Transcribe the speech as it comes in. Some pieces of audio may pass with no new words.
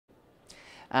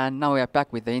And now we are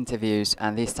back with the interviews,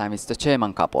 and this time it's the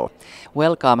German couple.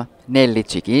 Welcome, Nelli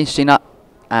Zhiganshina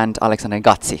and Alexander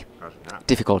Gazsi.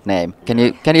 Difficult name. Can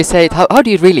you say it? How do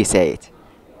you really say it?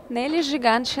 Nelli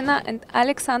Zhiganshina and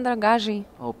Alexander Gazsi.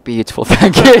 Oh, beautiful!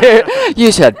 Thank you.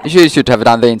 You should have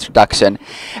done the introduction.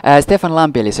 Stefan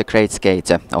Lambiel is a great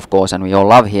skater, of course, and we all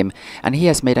love him. And he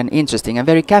has made an interesting and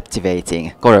very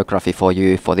captivating choreography for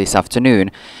you for this afternoon,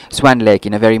 Swan Lake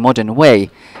in a very modern way.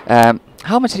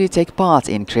 How much did you take part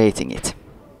in creating it?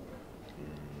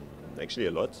 Actually,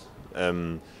 a lot.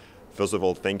 First of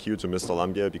all, thank you to Mr.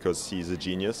 Lambiel because he's a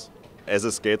genius. As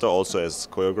a skater, also as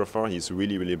choreographer, he's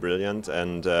really, really brilliant.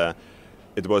 And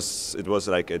it was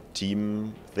like a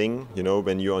team thing, you know,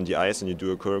 when you're on the ice and you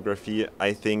do a choreography.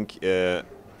 I think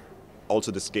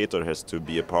also the skater has to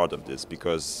be a part of this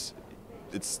because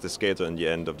it's the skater in the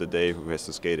end of the day who has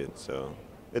to skate it. So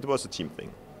it was a team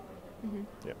thing. Mm-hmm.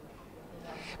 Yeah.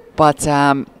 But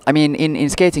I mean, in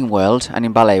skating world and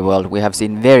in ballet world, we have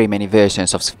seen very many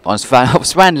versions of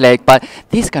Swan Lake, but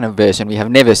this kind of version we have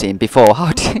never seen before.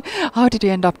 How did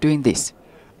you end up doing this?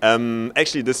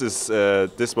 Actually, this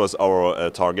was our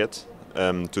target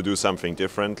to do something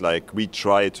different. Like we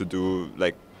try to do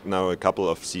like now a couple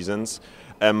of seasons.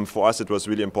 For us, it was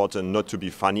really important not to be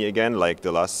funny again, like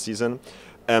the last season.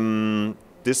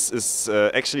 This is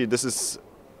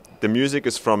the music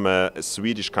is from a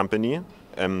Swedish company.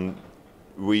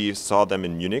 We saw them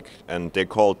in Munich, and they're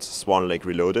called Swan Lake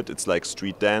Reloaded. It's like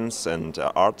street dance and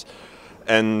art,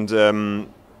 and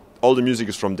all the music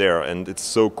is from there. And it's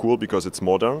so cool because it's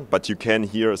modern, but you can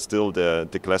hear still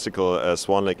the classical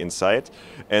Swan Lake inside.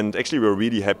 And actually, we're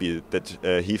really happy that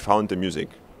he found the music,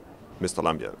 Mr.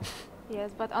 Lambiel.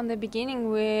 Yes, but on the beginning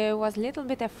we was a little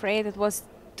bit afraid. It was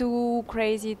too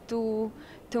crazy, too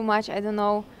much. I don't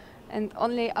know. And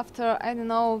only after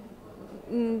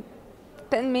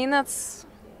 10 minutes,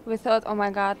 we thought, oh my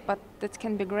God, but that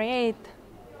can be great.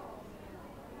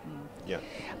 Yeah.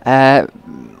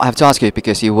 I have to ask you,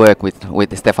 because you work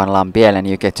with Stefan Lambiel and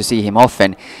you get to see him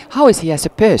often. How is he as a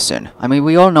person? I mean,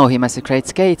 we all know him as a great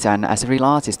skater and as a real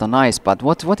artist on ice, but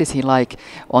what is he like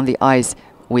on the ice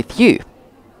with you?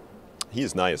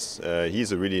 He's nice.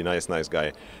 He's a really nice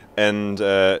guy. And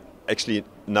actually,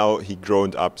 now he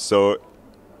grown up, so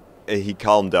he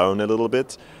calmed down a little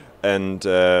bit.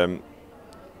 And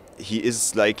he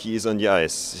is on the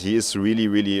ice. He is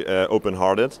really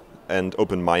open-hearted and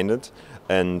open-minded,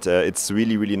 and it's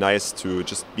really nice to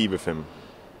just be with him.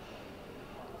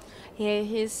 Yeah,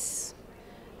 he's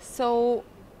so,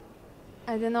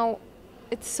 I don't know,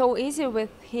 it's so easy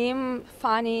with him,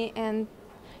 funny, and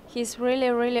he's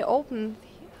really open.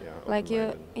 Yeah, like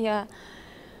you, yeah.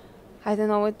 I don't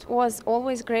know, it was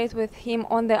always great with him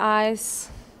on the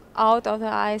ice, out of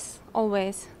the ice,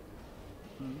 always.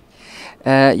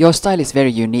 Your style is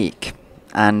very unique,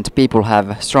 and people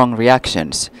have strong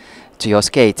reactions to your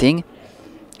skating.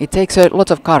 It takes a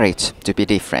lot of courage to be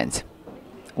different.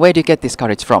 Where do you get this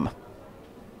courage from?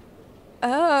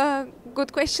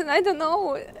 Good question, I don't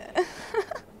know.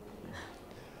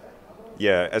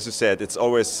 Yeah, as you said, it's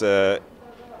always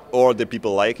or the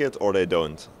people like it or they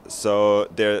don't. So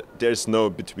there's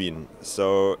no between,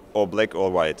 so or black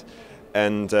or white.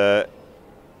 And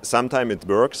sometimes it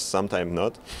works, sometimes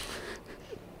not.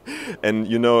 And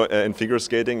you know, in figure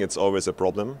skating, it's always a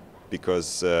problem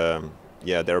because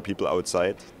yeah, there are people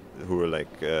outside who will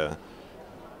like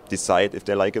decide if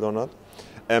they like it or not.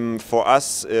 For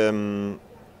us,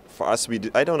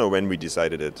 I don't know when we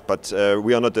decided it, but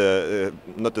we are not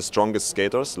the strongest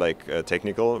skaters, like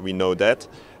technical. We know that,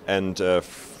 and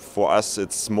for us,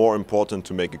 it's more important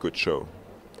to make a good show.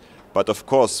 But of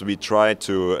course, we try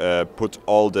to put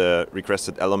all the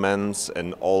requested elements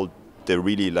and all the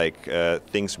really like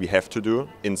things we have to do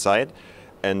inside,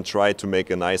 and try to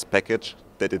make a nice package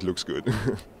that it looks good.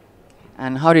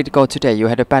 And how did it go today? You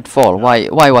had a bad fall.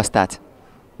 Why was that?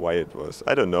 Why it was?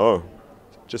 I don't know.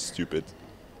 Just stupid.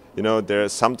 You know, there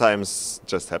sometimes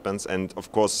just happens, and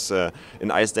of course in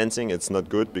ice dancing it's not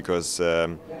good because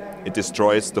it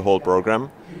destroys the whole program.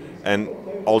 And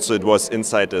also it was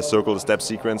inside the circle step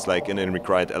sequence, like in a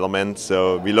required element,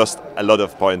 so we lost a lot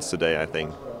of points today, I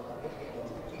think.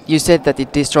 You said that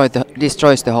it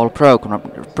destroys the whole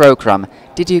program.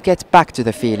 Did you get back to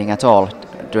the feeling at all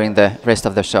during the rest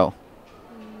of the show?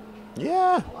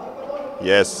 Yeah.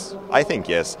 Yes, I think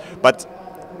yes. But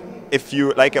if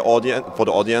you like an audience, for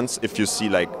the audience, if you see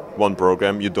like one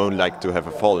program, you don't like to have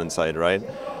a fall inside, right?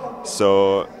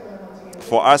 So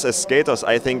for us as skaters,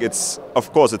 I think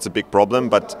of course it's a big problem,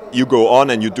 but you go on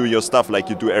and you do your stuff like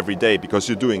you do every day because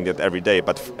you're doing it every day.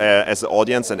 But as an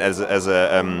audience and as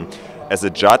a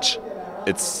judge,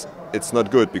 it's it's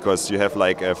not good because you have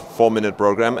like a 4-minute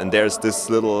program and there's this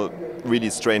little really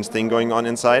strange thing going on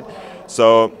inside.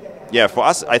 So yeah, for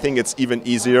us I think it's even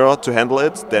easier to handle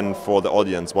it than for the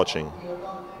audience watching.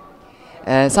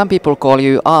 Some people call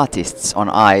you artists on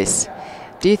ice.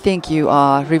 Do you think you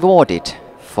are rewarded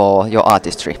for your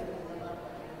artistry?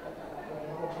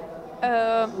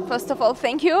 First of all,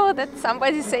 thank you that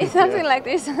somebody says something like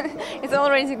this. It's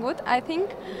already good, I think.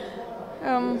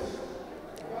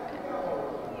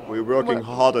 We're working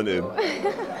hard on it.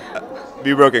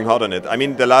 We're working hard on it. I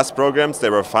mean, the last programs, they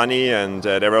were funny and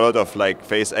there were a lot of like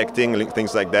face acting,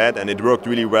 things like that, and it worked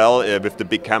really well with the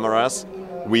big cameras.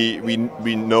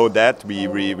 We know that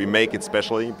we make it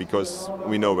specially because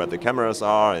we know where the cameras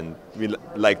are and we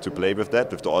like to play with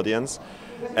that with the audience.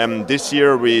 This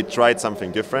year we tried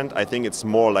something different. I think it's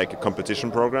more like a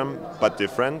competition program but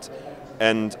different,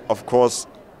 and of course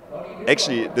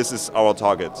actually this is our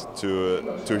target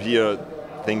to hear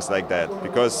things like that,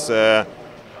 because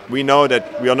we know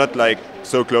that we are not like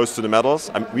so close to the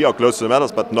medals. We are close to the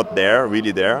medals but not there,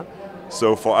 really there.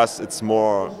 So for us it's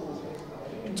more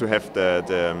to have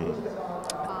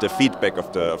the feedback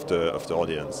of the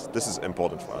audience. This is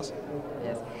important for us.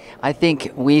 Yes. I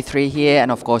think we three here,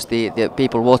 and of course the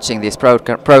people watching this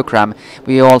program,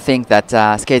 we all think that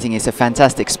skating is a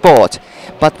fantastic sport.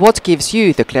 But what gives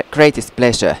you the greatest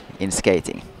pleasure in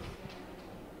skating?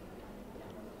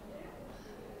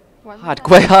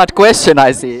 Hard question,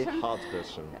 I see. Hard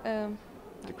question.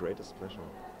 The greatest pleasure.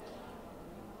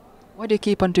 Why do you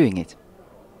keep on doing it?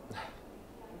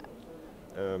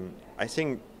 I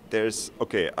think there's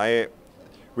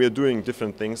we are doing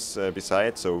different things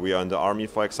besides. So we are in the army,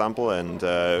 for example, and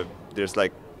there's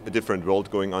like a different world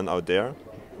going on out there.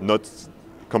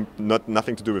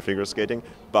 Nothing to do with figure skating,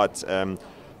 but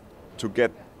to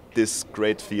get this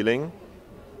great feeling,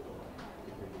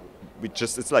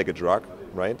 it's like a drug,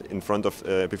 right? In front of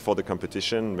before the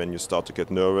competition, when you start to get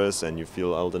nervous and you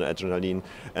feel all the adrenaline,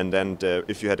 and then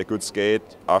if you had a good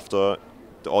skate after,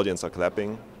 the audience are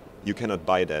clapping. You cannot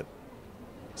buy that.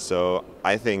 So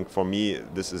I think for me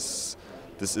this is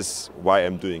why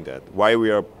I'm doing that. Why we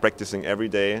are practicing every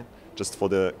day, just for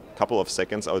the couple of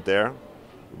seconds out there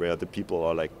where the people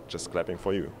are like just clapping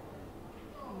for you.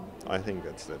 I think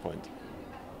that's the point.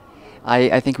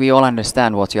 I think we all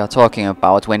understand what you are talking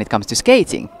about when it comes to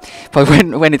skating, but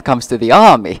when it comes to the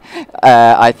army,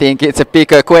 I think it's a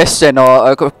bigger question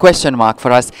or a question mark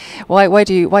for us. Why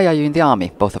are you in the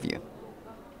army, both of you?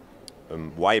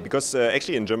 Why? Because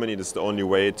actually in Germany this is the only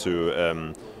way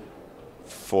to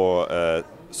for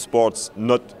sports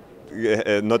not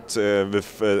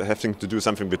with having to do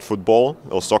something with football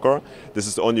or soccer. This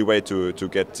is the only way to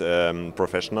get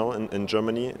professional in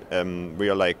Germany. We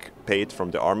are like paid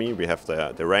from the army. We have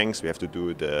the ranks. We have to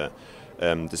do the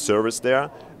service there,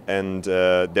 and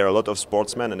there are a lot of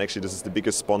sportsmen. And actually, this is the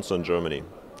biggest sponsor in Germany,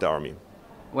 the army.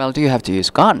 Well, do you have to use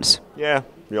guns? Yeah,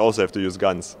 we also have to use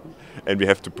guns, and we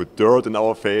have to put dirt in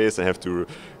our face and have to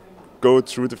go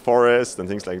through the forest and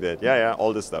things like that. Yeah,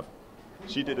 all this stuff.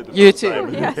 She did it the first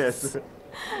time. Yes.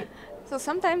 So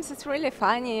sometimes it's really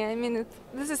funny. I mean,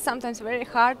 this is sometimes very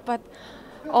hard, but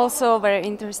also very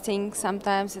interesting.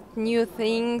 Sometimes it's new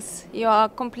things. You are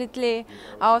completely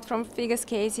out from figure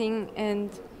skating, and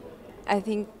I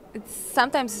think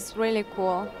sometimes it's really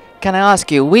cool. Can I ask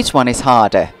you, which one is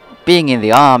harder, being in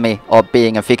the army or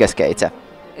being a figure skater?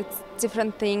 It's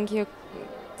different thing.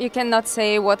 You cannot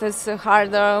say what is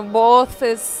harder. Both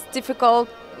is difficult.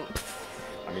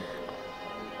 I mean,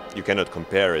 you cannot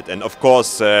compare it. And of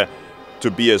course, to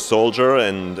be a soldier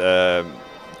and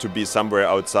to be somewhere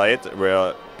outside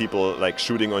where people like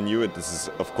shooting on you, this is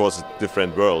of course a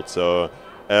different world. So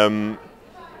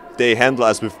they handle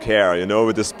us with care, you know,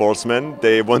 with the sportsmen.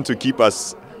 They want to keep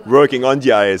us working on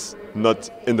the ice, not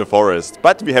in the forest.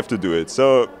 But we have to do it,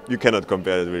 so you cannot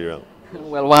compare it really well.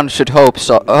 Well, one should hope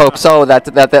so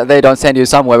that they don't send you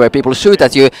somewhere where people shoot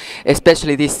at you,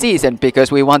 especially this season,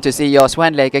 because we want to see your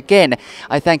Swan Lake again.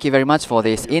 I thank you very much for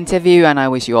this interview, and I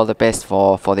wish you all the best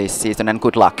for this season, and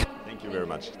good luck. Thank you very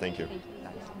much. Thank you.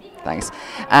 Thanks.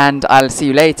 And I'll see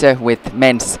you later with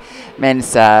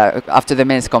after the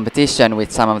men's competition with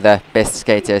some of the best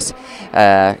skaters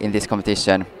in this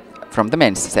competition from the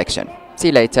men's section. See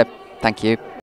you later. Thank you.